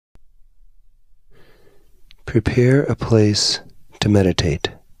Prepare a place to meditate.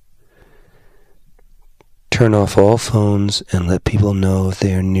 Turn off all phones and let people know if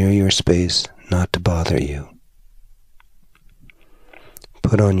they are near your space not to bother you.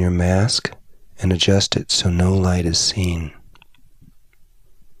 Put on your mask and adjust it so no light is seen.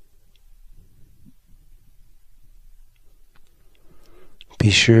 Be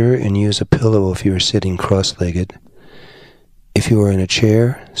sure and use a pillow if you are sitting cross-legged. If you are in a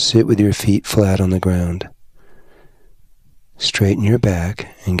chair, sit with your feet flat on the ground. Straighten your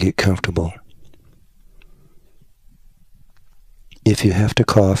back and get comfortable. If you have to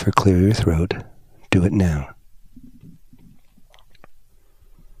cough or clear your throat, do it now.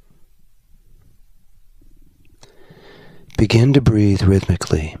 Begin to breathe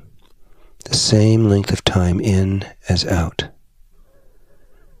rhythmically, the same length of time in as out.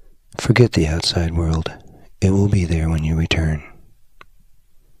 Forget the outside world. It will be there when you return.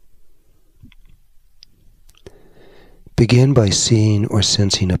 Begin by seeing or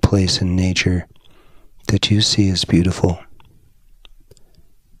sensing a place in nature that you see as beautiful.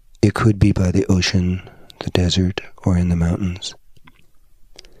 It could be by the ocean, the desert, or in the mountains.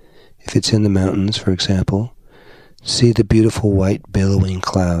 If it's in the mountains, for example, see the beautiful white billowing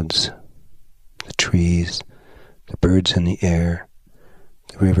clouds, the trees, the birds in the air,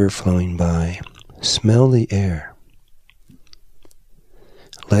 the river flowing by. Smell the air.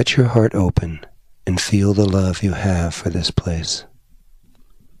 Let your heart open and feel the love you have for this place.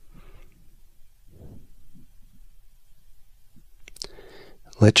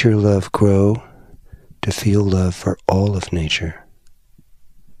 Let your love grow to feel love for all of nature.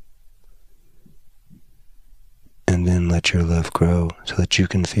 And then let your love grow so that you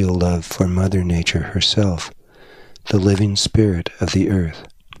can feel love for Mother Nature herself, the living spirit of the earth.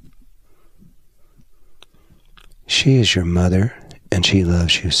 She is your mother, and she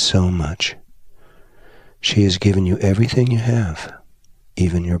loves you so much. She has given you everything you have,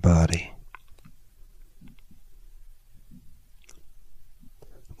 even your body.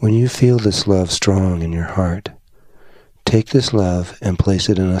 When you feel this love strong in your heart, take this love and place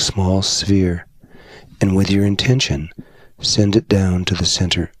it in a small sphere, and with your intention, send it down to the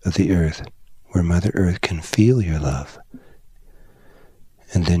center of the earth, where Mother Earth can feel your love.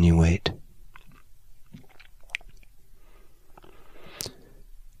 And then you wait.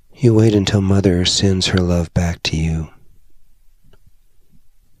 You wait until Mother sends her love back to you.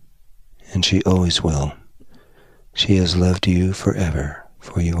 And she always will. She has loved you forever,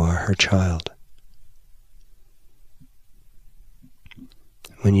 for you are her child.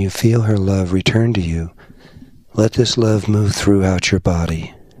 When you feel her love return to you, let this love move throughout your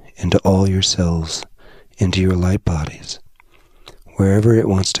body, into all your cells, into your light bodies, wherever it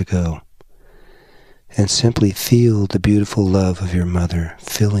wants to go. And simply feel the beautiful love of your mother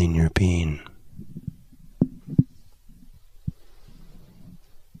filling your being.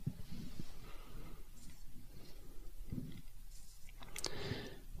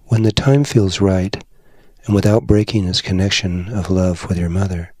 When the time feels right, and without breaking this connection of love with your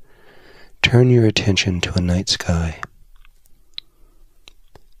mother, turn your attention to a night sky.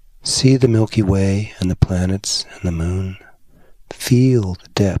 See the Milky Way and the planets and the moon. Feel the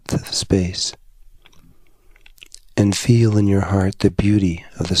depth of space. And feel in your heart the beauty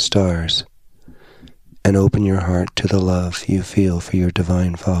of the stars, and open your heart to the love you feel for your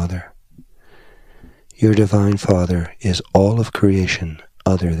Divine Father. Your Divine Father is all of creation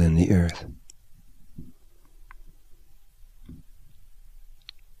other than the earth.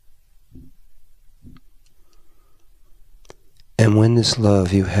 And when this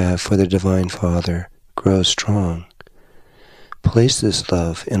love you have for the Divine Father grows strong, place this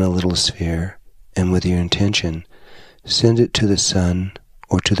love in a little sphere, and with your intention, send it to the sun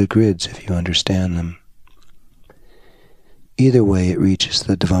or to the grids if you understand them. Either way it reaches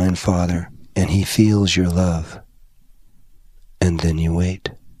the Divine Father, and He feels your love. And then you wait.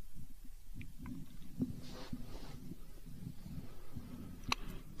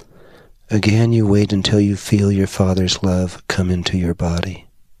 Again you wait until you feel your Father's love come into your body.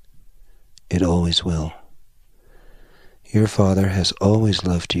 It always will. Your Father has always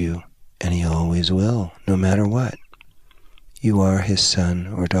loved you, and He always will, no matter what. You are His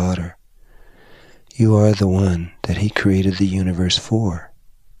son or daughter. You are the one that He created the universe for,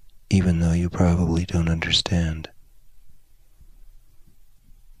 even though you probably don't understand.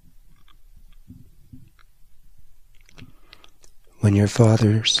 When your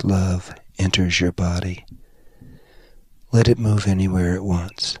Father's love enters your body, let it move anywhere it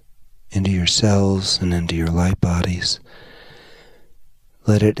wants, into your cells and into your light bodies.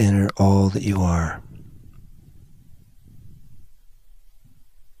 Let it enter all that you are.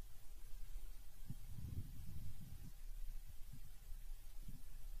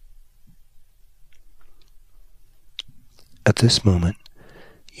 At this moment,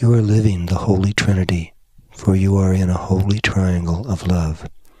 you are living the Holy Trinity, for you are in a holy triangle of love.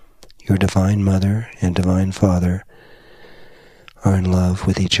 Your Divine Mother and Divine Father are in love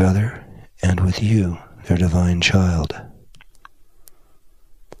with each other and with you, their divine child.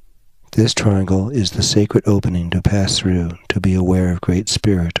 This triangle is the sacred opening to pass through to be aware of Great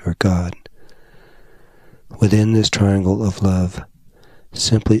Spirit or God. Within this triangle of love,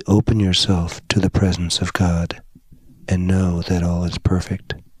 simply open yourself to the presence of God and know that all is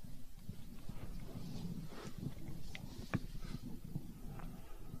perfect.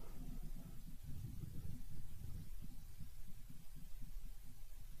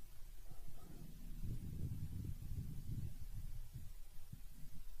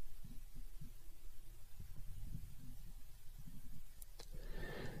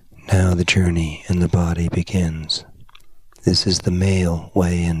 Now the journey in the body begins. This is the male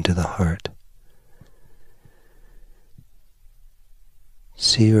way into the heart.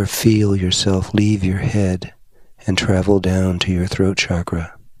 See or feel yourself leave your head and travel down to your throat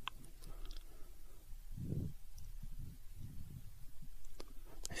chakra.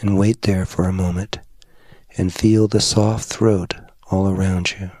 And wait there for a moment and feel the soft throat all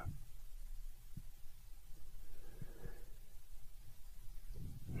around you.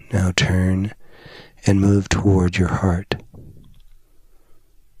 Now turn and move toward your heart.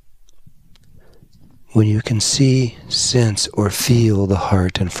 When you can see, sense, or feel the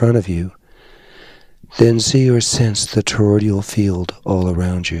heart in front of you, then see or sense the toroidal field all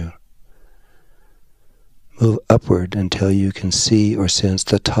around you. Move upward until you can see or sense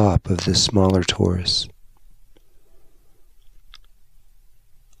the top of this smaller torus.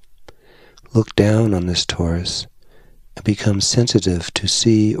 Look down on this torus and become sensitive to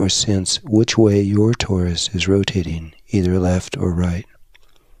see or sense which way your torus is rotating, either left or right.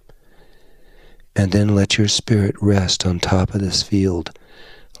 And then let your spirit rest on top of this field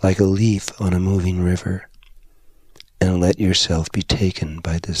like a leaf on a moving river, and let yourself be taken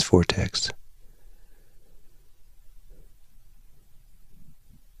by this vortex.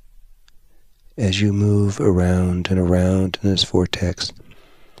 As you move around and around in this vortex,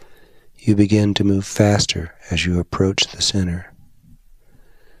 you begin to move faster as you approach the center,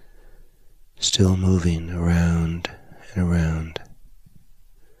 still moving around and around.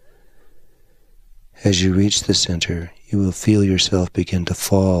 As you reach the center, you will feel yourself begin to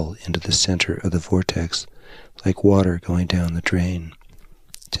fall into the center of the vortex, like water going down the drain.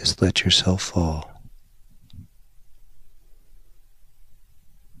 Just let yourself fall.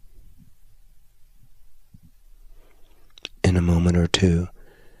 In a moment or two,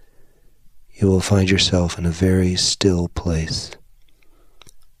 you will find yourself in a very still place,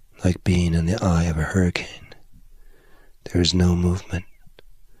 like being in the eye of a hurricane. There is no movement.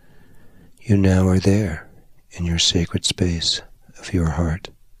 You now are there in your sacred space of your heart.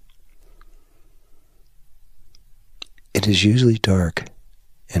 It is usually dark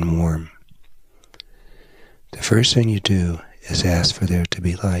and warm. The first thing you do is ask for there to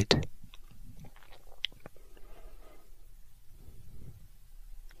be light.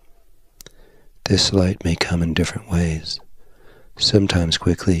 This light may come in different ways, sometimes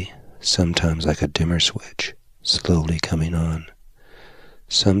quickly, sometimes like a dimmer switch, slowly coming on,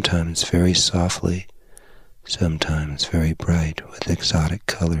 sometimes very softly, sometimes very bright with exotic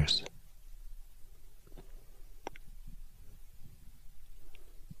colors.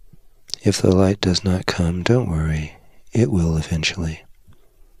 If the light does not come, don't worry, it will eventually.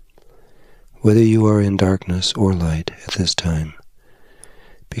 Whether you are in darkness or light at this time,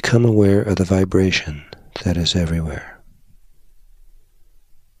 become aware of the vibration that is everywhere.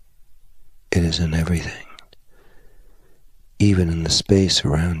 It is in everything, even in the space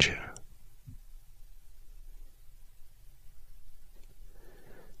around you.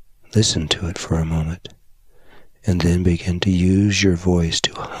 Listen to it for a moment, and then begin to use your voice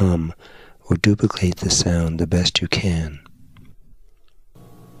to hum or duplicate the sound the best you can.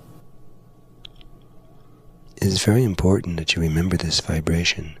 It is very important that you remember this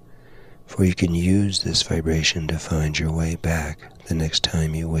vibration, for you can use this vibration to find your way back the next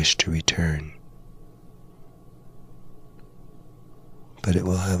time you wish to return. But it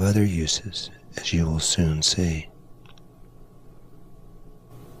will have other uses, as you will soon see.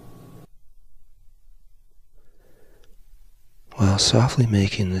 While softly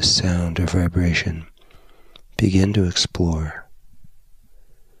making this sound or vibration, begin to explore.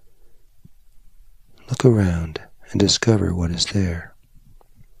 Look around and discover what is there.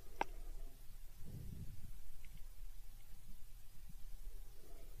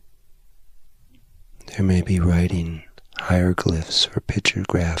 There may be writing, hieroglyphs, or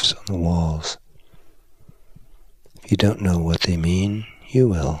pictographs on the walls. If you don't know what they mean, you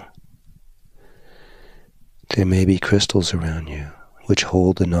will. There may be crystals around you which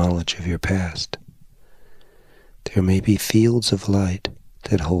hold the knowledge of your past. There may be fields of light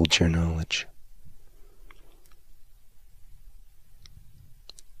that hold your knowledge.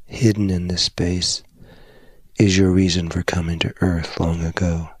 Hidden in this space is your reason for coming to Earth long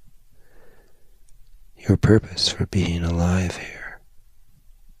ago, your purpose for being alive here.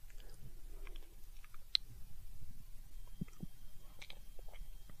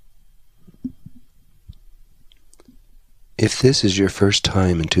 If this is your first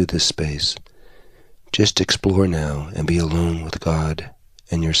time into this space, just explore now and be alone with God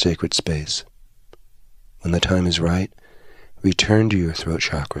and your sacred space. When the time is right, return to your throat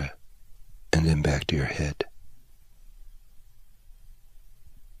chakra and then back to your head.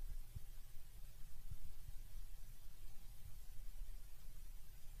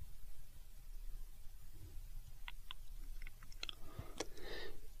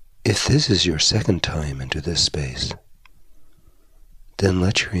 If this is your second time into this space, then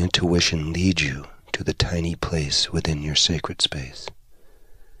let your intuition lead you to the tiny place within your sacred space.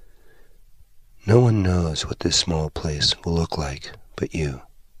 No one knows what this small place will look like but you.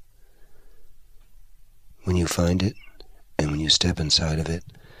 When you find it, and when you step inside of it,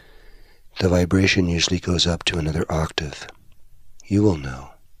 the vibration usually goes up to another octave. You will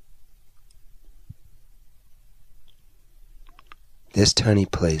know. This tiny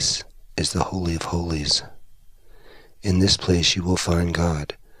place is the Holy of Holies. In this place you will find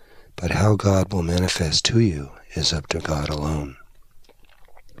God, but how God will manifest to you is up to God alone.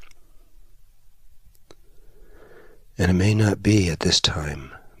 And it may not be at this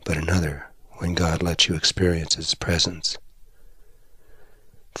time, but another, when God lets you experience His presence.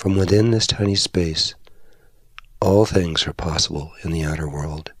 From within this tiny space, all things are possible in the outer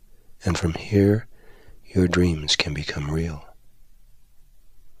world, and from here, your dreams can become real.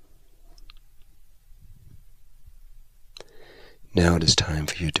 Now it is time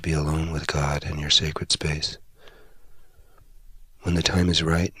for you to be alone with God in your sacred space. When the time is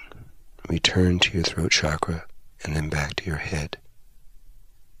right, return to your throat chakra and then back to your head.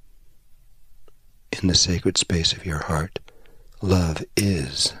 In the sacred space of your heart, love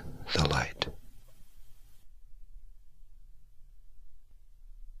is the light.